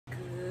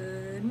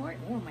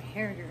sorry. Oh, my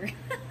hair.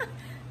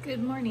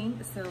 Good morning.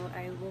 So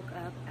I woke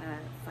up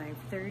at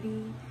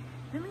 5:30.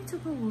 Then I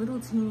took a little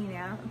teeny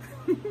nap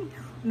and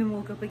then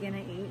woke up again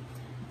at 8.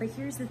 But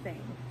here's the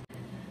thing.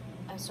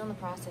 I'm still in the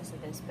process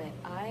of this, but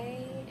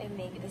I am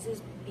making, this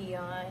is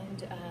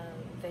beyond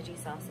veggie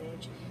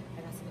sausage.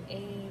 I got some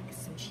eggs,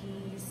 some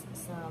cheese,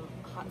 some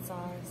hot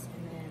sauce,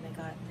 and then I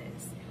got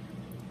this.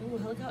 Ooh,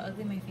 look how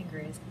ugly my finger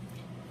is.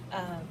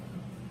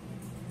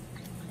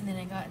 And then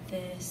I got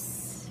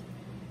this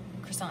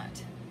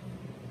croissant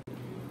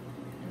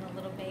and a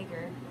little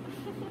bagel.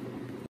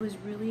 I was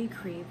really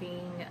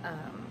craving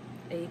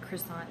a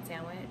croissant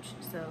sandwich,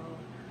 so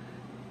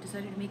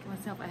decided to make it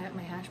myself. I have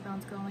my hash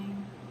browns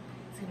going.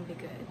 It's gonna be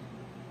good.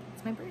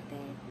 It's my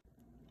birthday.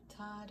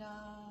 Ta-da!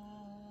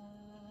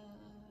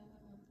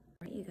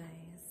 Alright, you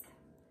guys,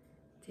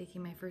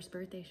 taking my first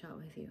birthday shot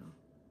with you.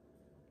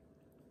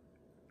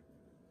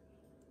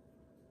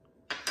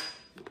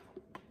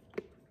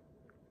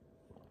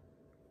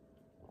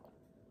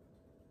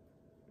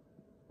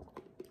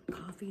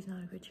 Coffee's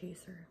not a good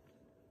chaser.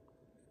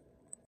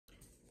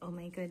 Oh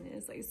my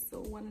goodness, I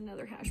still want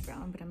another hash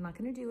brown, but I'm not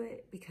gonna do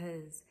it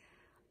because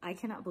I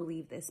cannot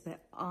believe this, but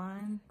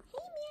on, hey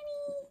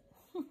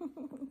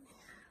Manny!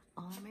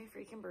 On my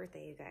freaking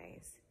birthday, you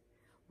guys,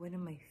 one of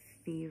my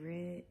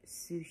favorite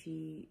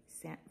sushi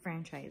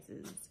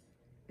franchises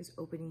is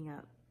opening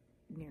up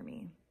near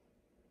me.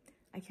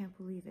 I can't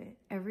believe it.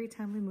 Every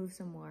time we move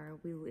somewhere,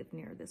 we live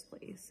near this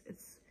place.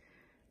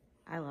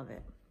 I love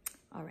it.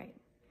 All right.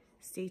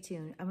 Stay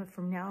tuned.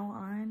 From now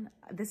on,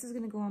 this is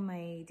gonna go on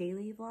my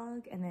daily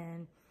vlog, and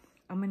then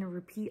I'm gonna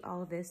repeat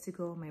all of this to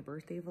go on my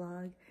birthday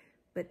vlog,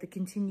 but the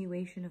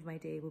continuation of my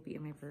day will be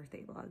in my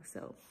birthday vlog.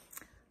 So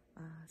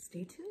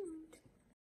stay tuned.